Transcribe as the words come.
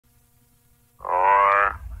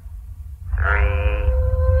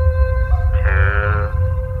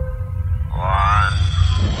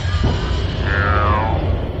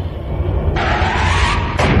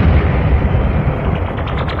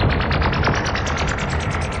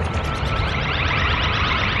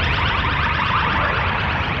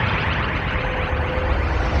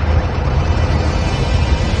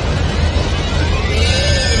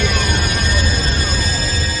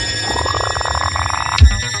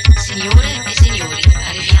Signore e signori,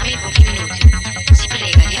 arriviamo in pochi minuti. Si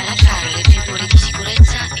prega di allacciare le cinture di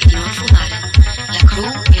sicurezza e di non fumare. La crew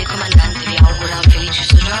e il comandante vi augura un felice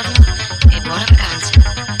soggiorno e buona vacanza.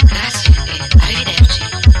 Grazie e arrivederci.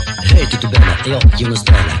 Ehi, tutto bene, e oggi uno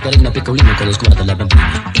stella, carino piccolino con lo sguardo della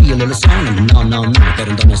bambina. Io non lo so, no, per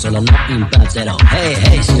un dono solo no, impazzerò.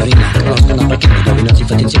 Ehi, signorina, conosco una barchina dove non si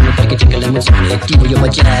fa attenzione perché c'è che l'emozione. Ti voglio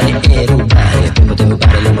baciare e rubare, prima devo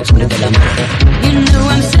fare l'emozione dell'amore. You know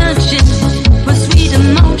I'm searching for sweet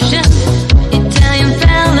emotion. Italian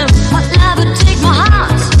fellow, what love would take my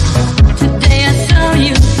heart. Today I saw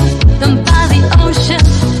you down by the ocean.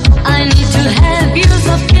 I need to have you,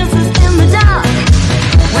 so kisses in the dark.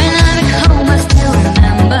 When I'm at home I still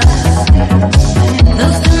remember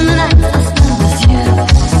those summer nights I spent with you.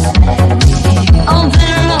 All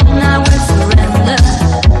day long I will surrender.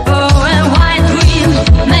 Oh, and white dream,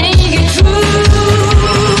 make it true.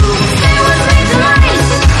 Stay with me tonight.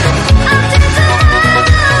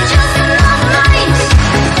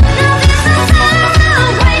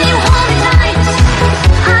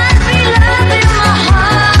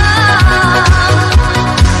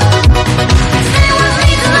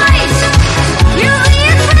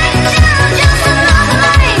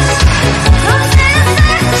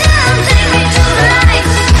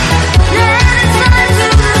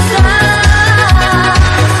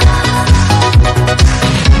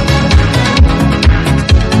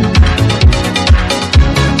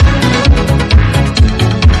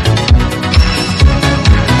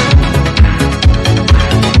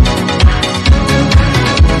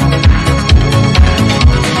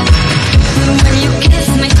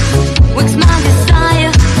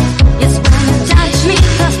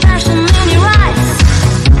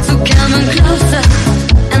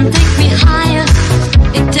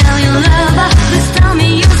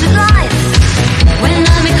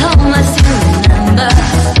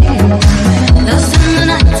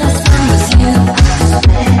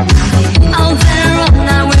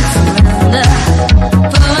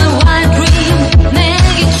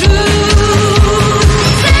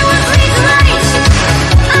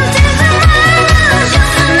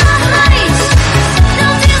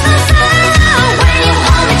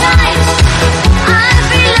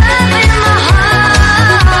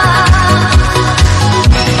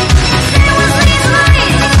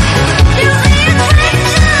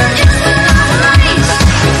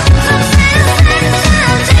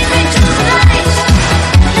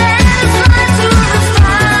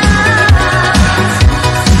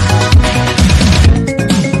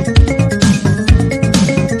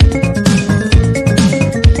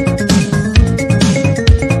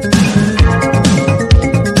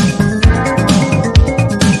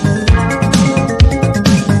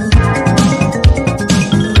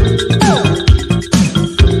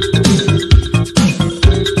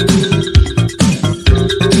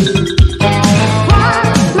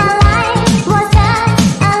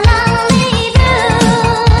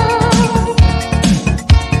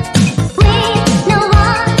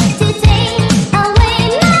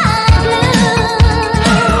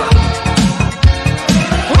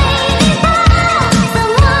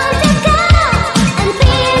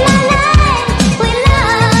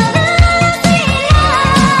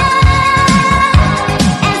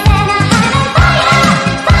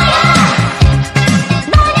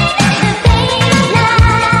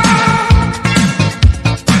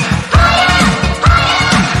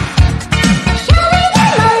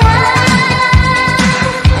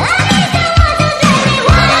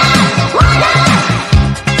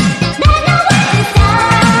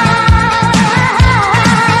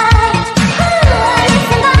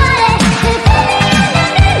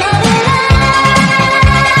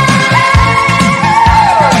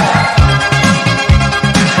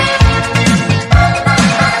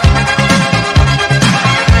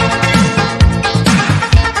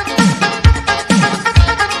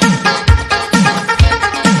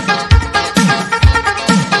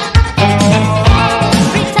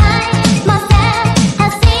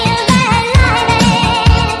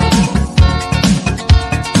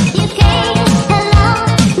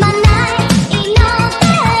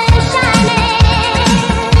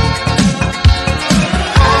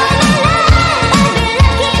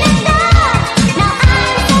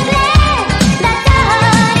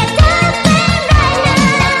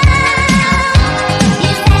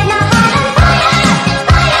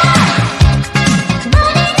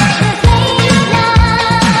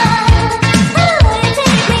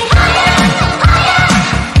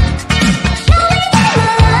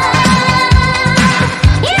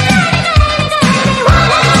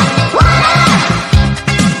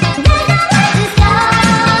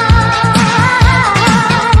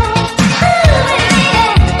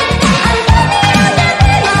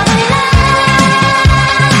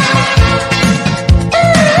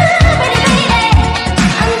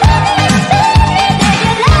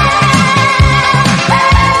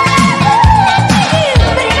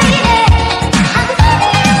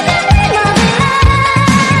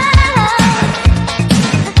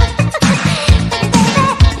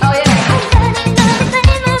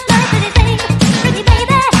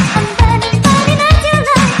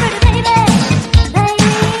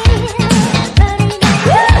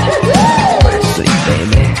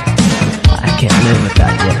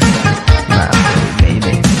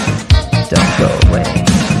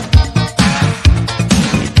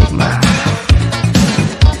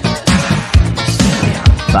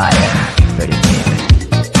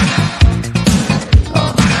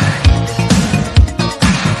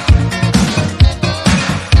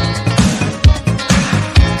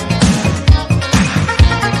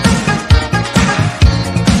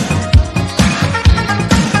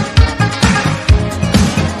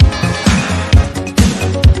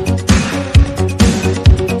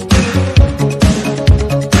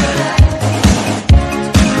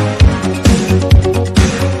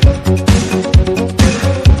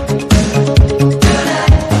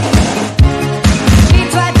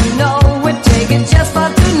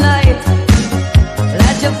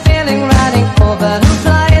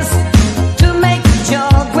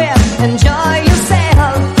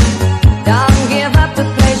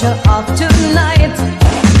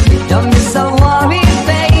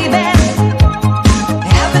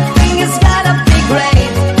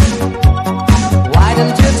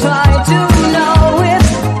 Tonight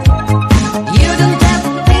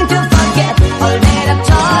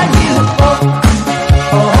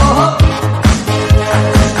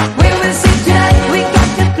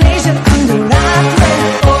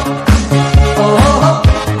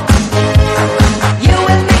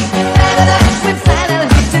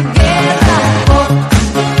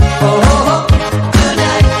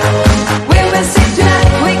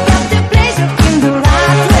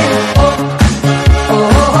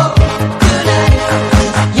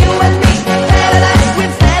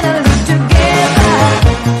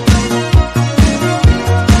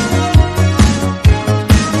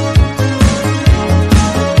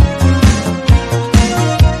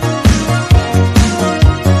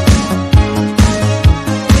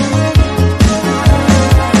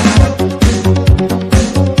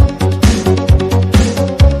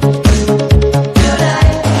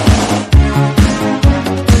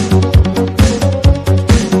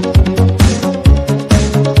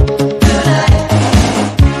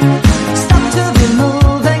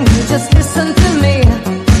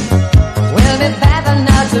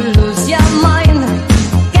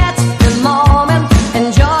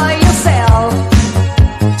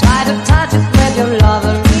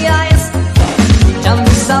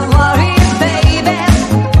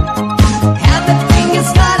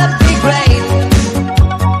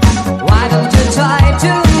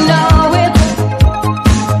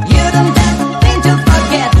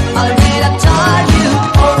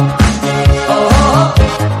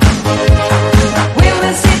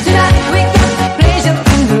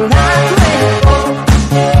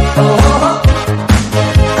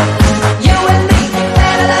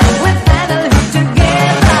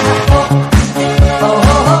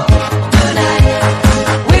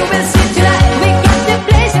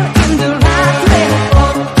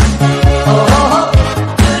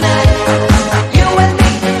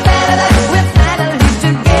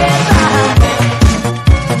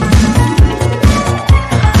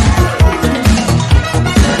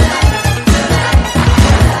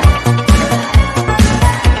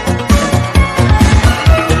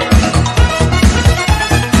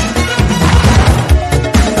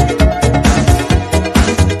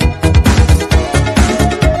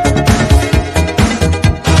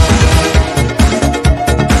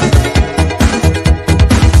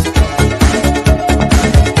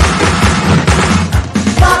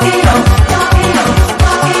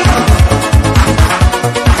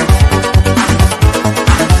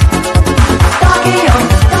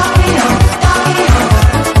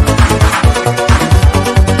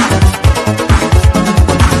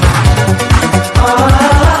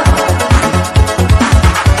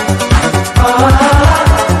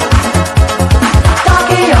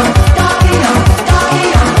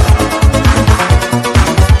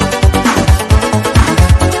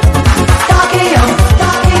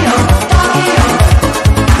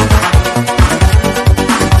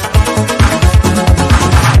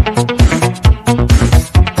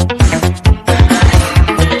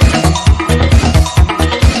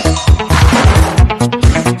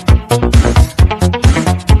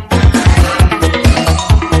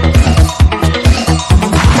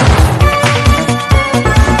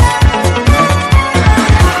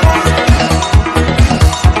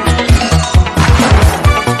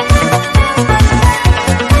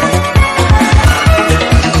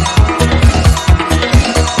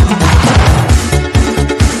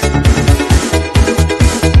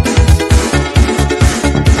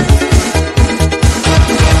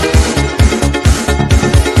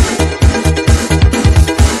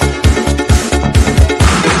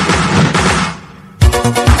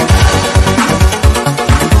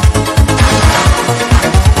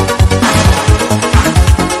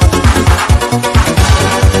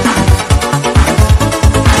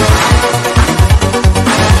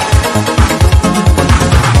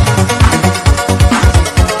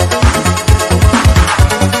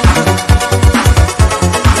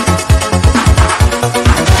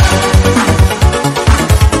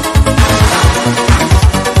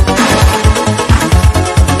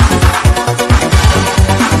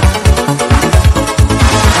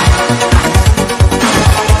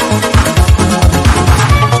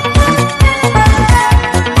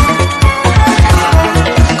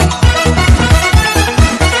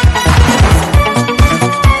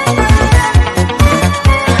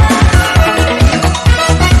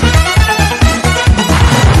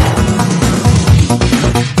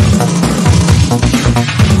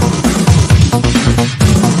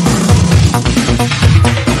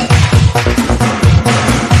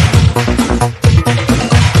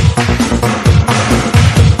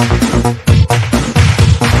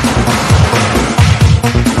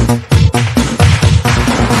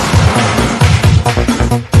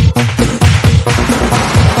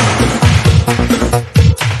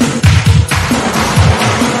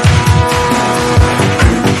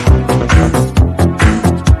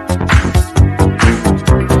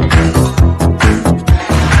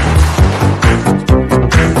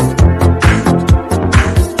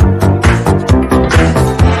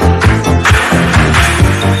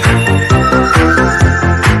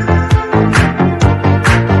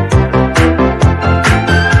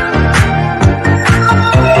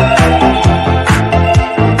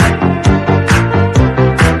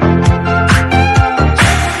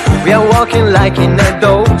like in a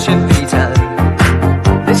Dolce Vita.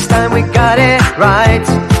 This time we got it right.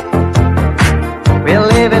 We're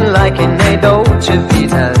living like in a Dolce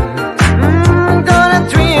Vita. Gonna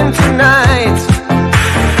dream tonight.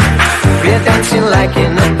 We're dancing like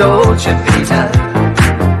in a Dolce Vita,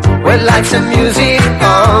 with lights and music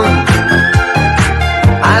on.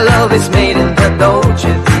 Our love is made in the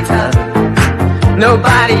Dolce Vita,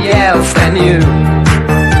 nobody else than you.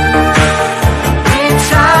 It's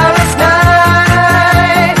our last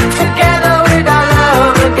night, together with our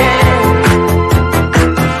love again.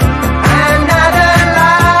 Another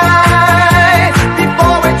life,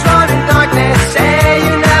 before we drown in darkness. Say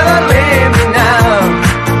you never leave me now.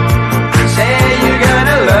 Say you're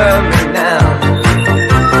gonna love me now.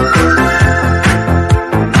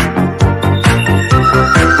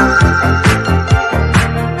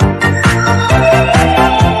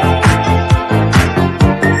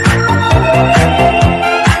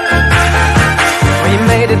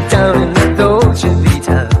 Down in the Dolce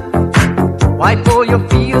Vita, wipe all your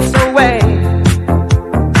fears away.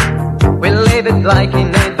 We live it like in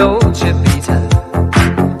a Dolce Vita,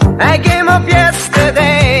 a game of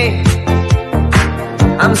yesterday.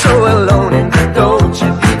 I'm so alone in the Dolce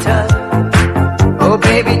Vita. Oh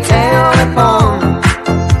baby, telephone,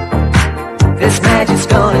 this magic's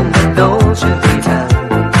gone in the Dolce Vita,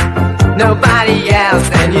 nobody else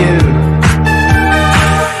than you.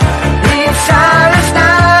 It's our last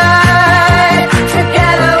night,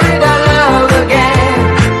 together with our love again.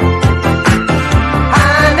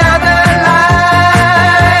 Another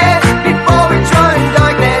life, before we drown in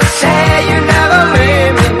darkness. Say you never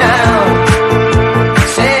leave me now.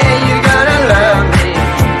 Say you're gonna love me.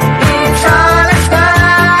 It's our last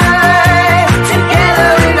night, together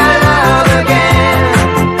with our love again.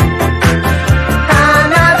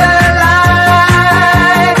 Another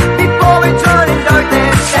life, before we drown in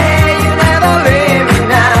darkness. Say you never leave me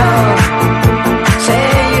now. Say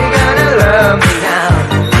you're gonna love me now.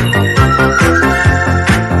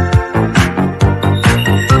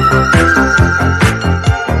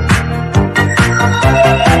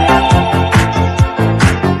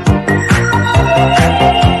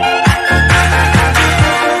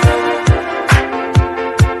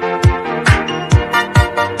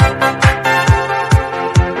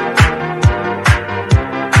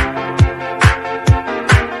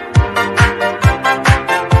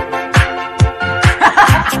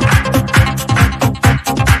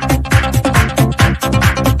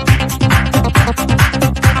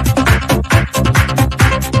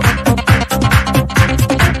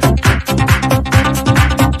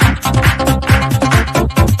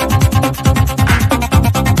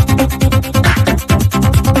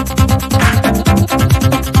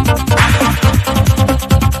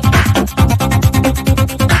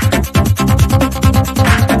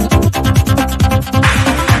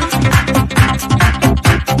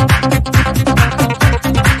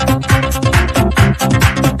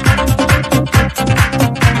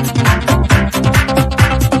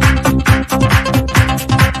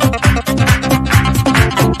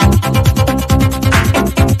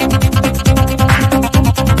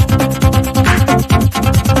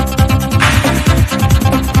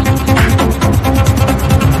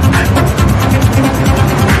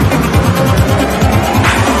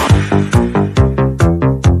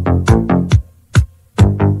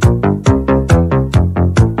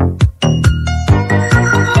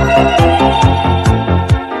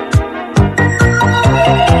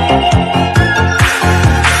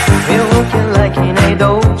 We're walking like in a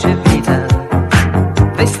Dolce Vita.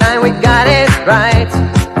 This time we got it right.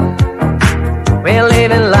 We're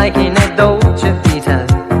living like in a Dolce Vita.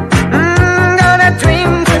 Gonna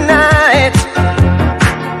dream tonight.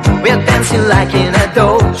 We're dancing like in a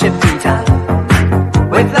Dolce Vita,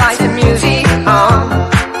 with lights and music on.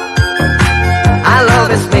 Our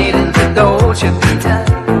love is made in the Dolce Vita,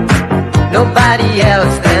 nobody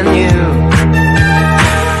else than you.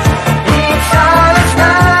 It's our last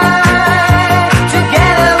night,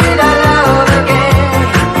 together with our love again.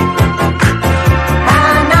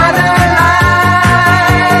 Another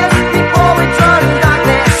life, before we drown in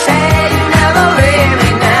darkness. Say you never leave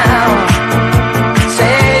me now.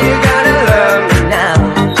 Say you're gonna love me now.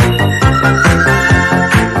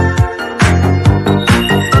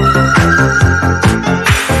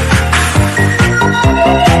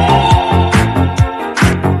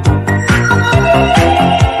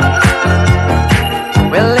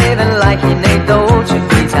 We're living like in a Dolce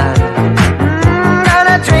Vita.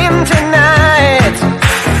 Gonna dream tonight.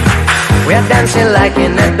 We're dancing like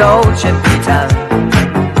in a Dolce Vita,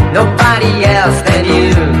 nobody else than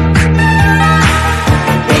you.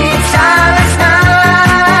 It's our last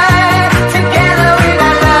night, together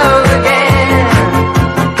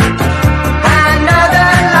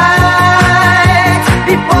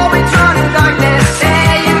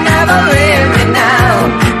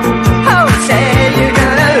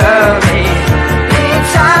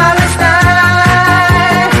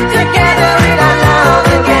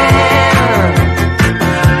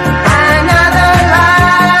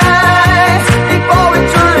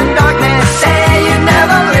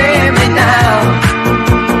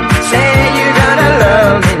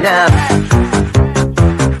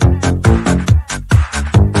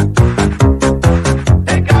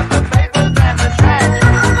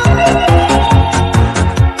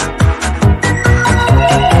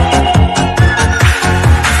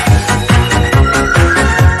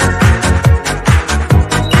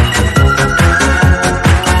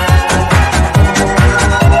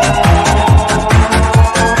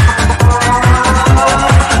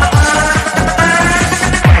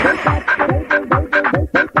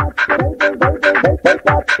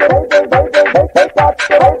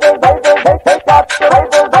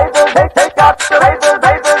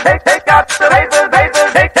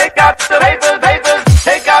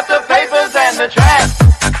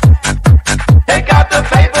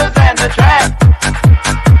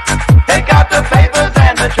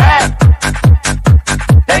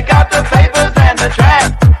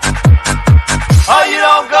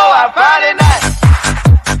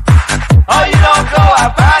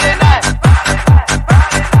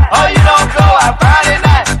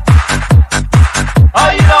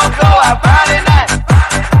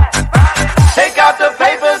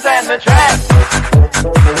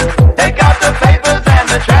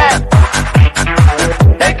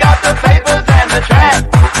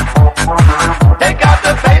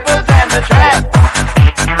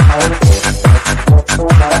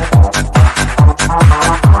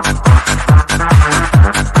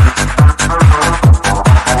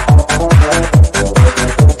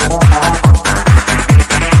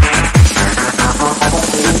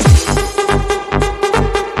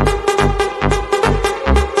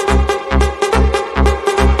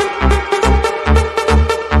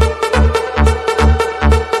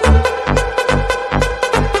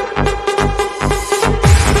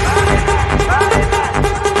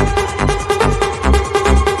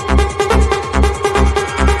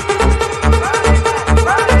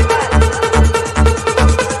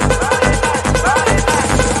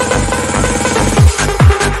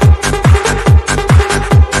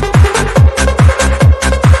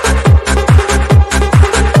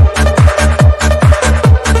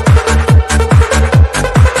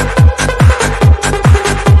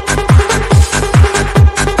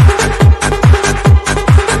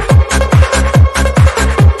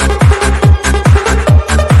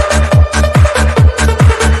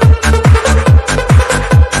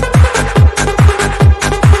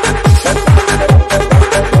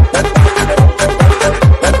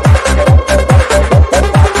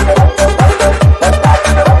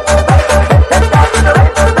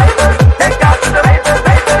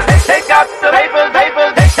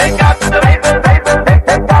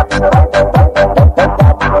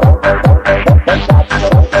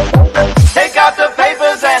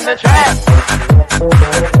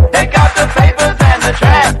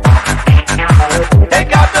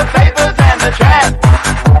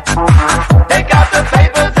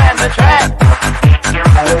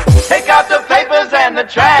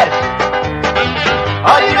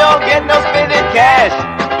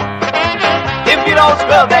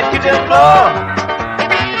door.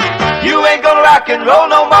 You ain't gonna rock and roll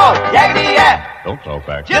no more. Yakety yak. Don't talk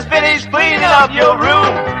back. Just finished cleaning up your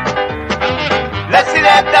room. Let's see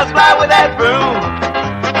that dust fly with that broom.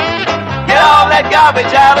 Get all that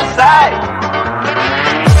garbage out of sight.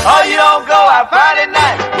 Oh, you don't go out Friday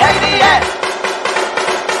night. Yakety yak.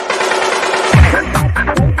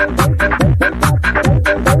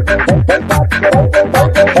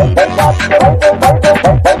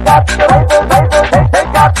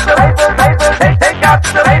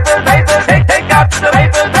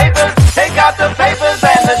 Take out the papers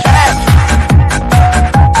and the trash.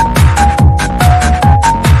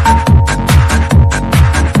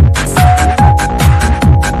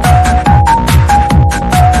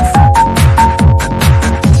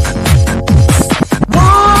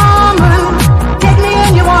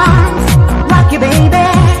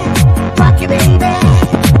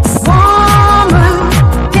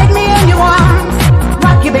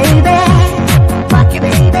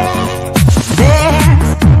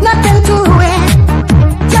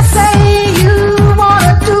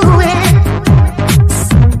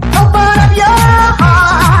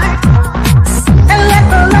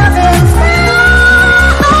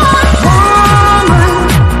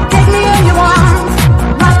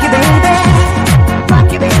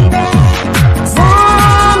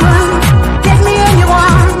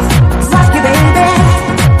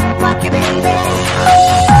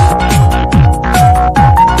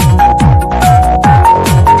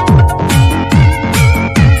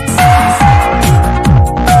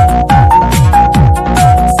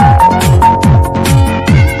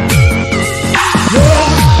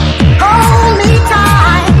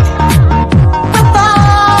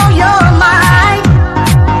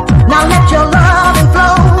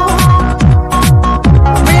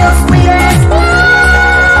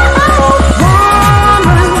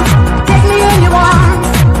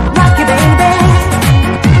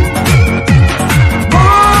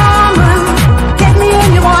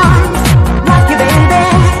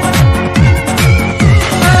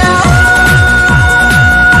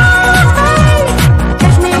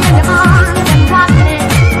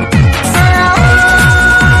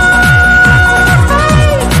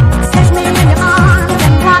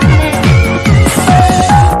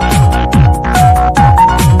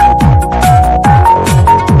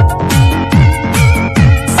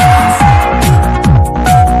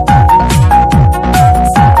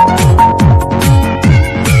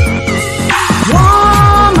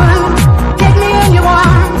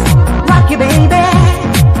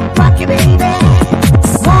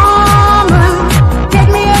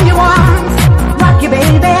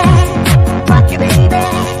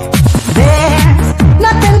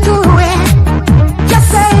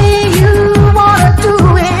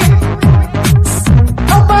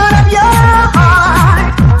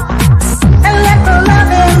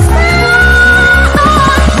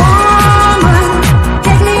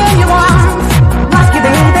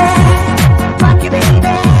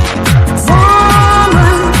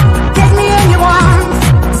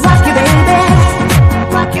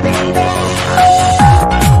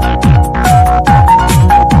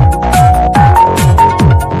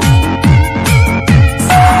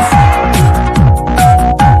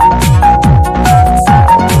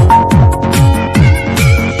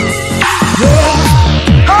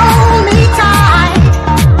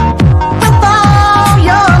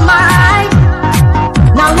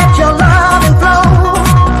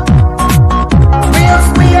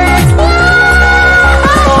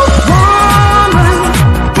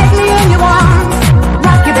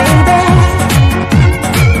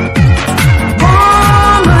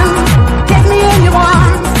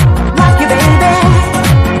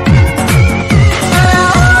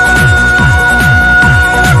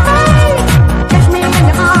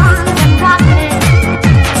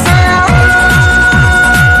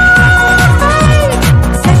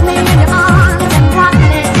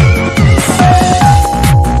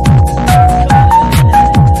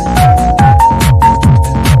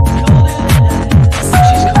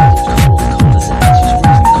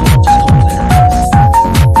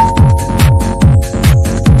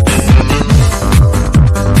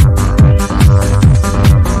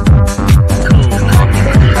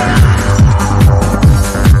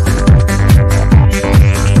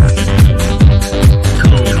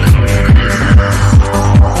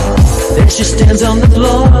 hands on the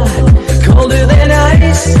floor, colder than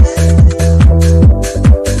ice.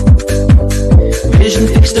 Vision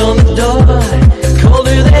fixed on the door,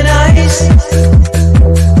 colder than ice.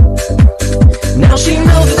 Now she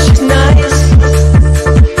knows that she's nice,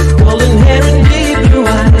 golden hair and deep blue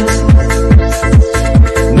eyes.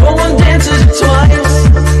 No one dances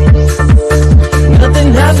twice.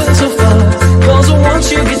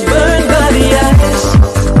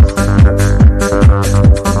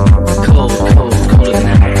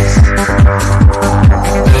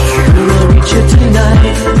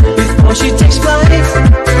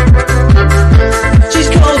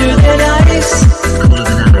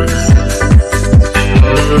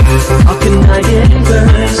 How can I get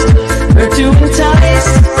first? Her to entice.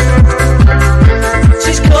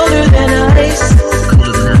 She's colder than ice.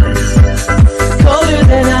 Colder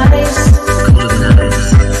than ice.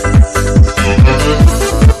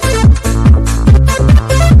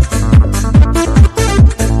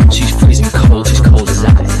 She's freezing cold, she's cold as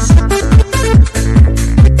ice.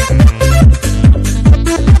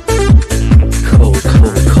 Cold,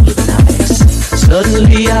 cold, colder than ice.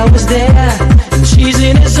 Suddenly I was there, and she's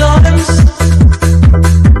in his arms.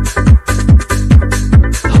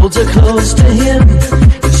 Holds her close to him,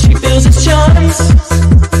 and she feels his charms.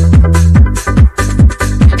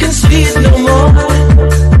 Can see it no more.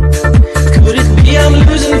 Could it be I'm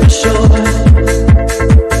losing for sure?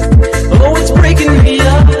 Oh, it's breaking me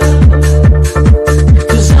up,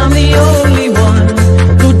 'cause I'm the only one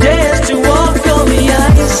who dares to walk on the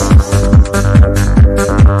ice.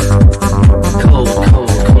 Cold,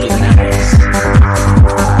 cold, colder than ice.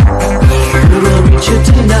 We will reach her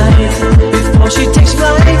tonight before she takes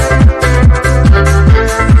flight.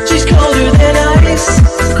 She's colder than ice.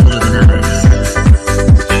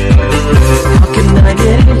 How can I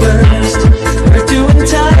get first? Her to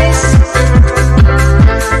entice.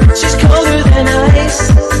 She's colder than ice.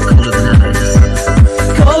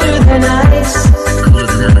 Colder than ice.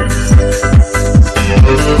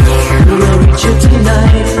 We will reach her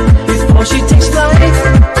tonight before she takes flight.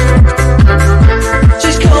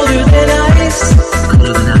 She's colder than ice.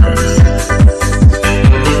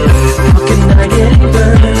 How can I get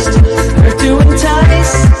first? Her to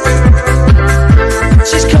entice.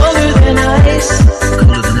 She's colder than ice.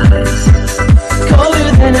 Colder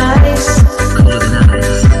than ice. Cold as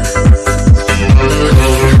ice. Cold,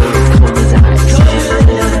 cold, cold as ice.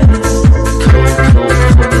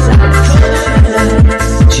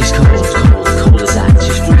 She's cold, cold, cold as ice.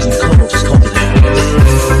 She's freezing cold, she's colder than ice.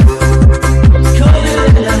 Colder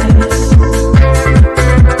than ice.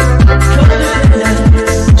 Colder than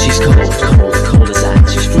ice. She's cold, cold, cold as ice.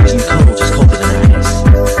 She's freezing cold, she's colder than ice.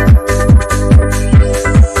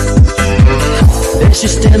 There she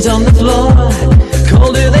stands on the floor,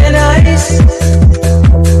 colder than ice.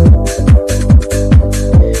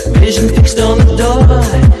 Vision fixed on the door,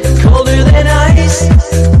 colder than ice.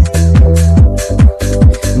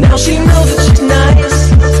 Now she knows that she's nice.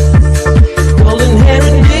 Golden hair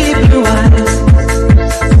and deep blue eyes.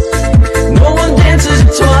 No one dances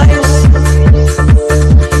it twice.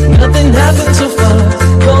 Nothing happened so far,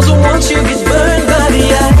 'cause once you get burned by the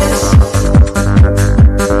ice.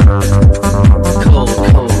 Cold,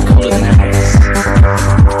 cold, colder than ice.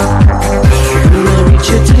 We will reach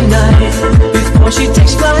her tonight before she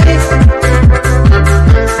takes flight.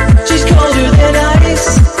 She's colder than ice.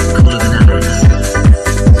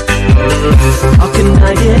 How can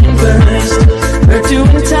I get first? Her to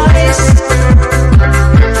entice.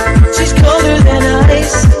 She's colder than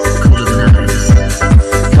ice.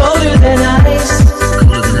 Colder than ice.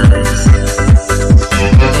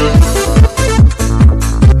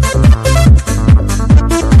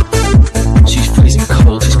 She's freezing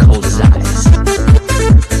cold, she's cold as ice.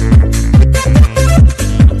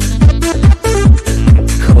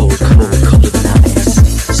 Cold, cold, colder than ice.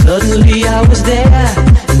 Suddenly I was there,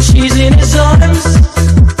 and she's in his arms.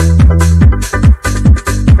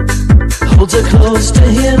 Holds her close to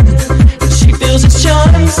him, and she feels his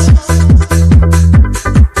charms.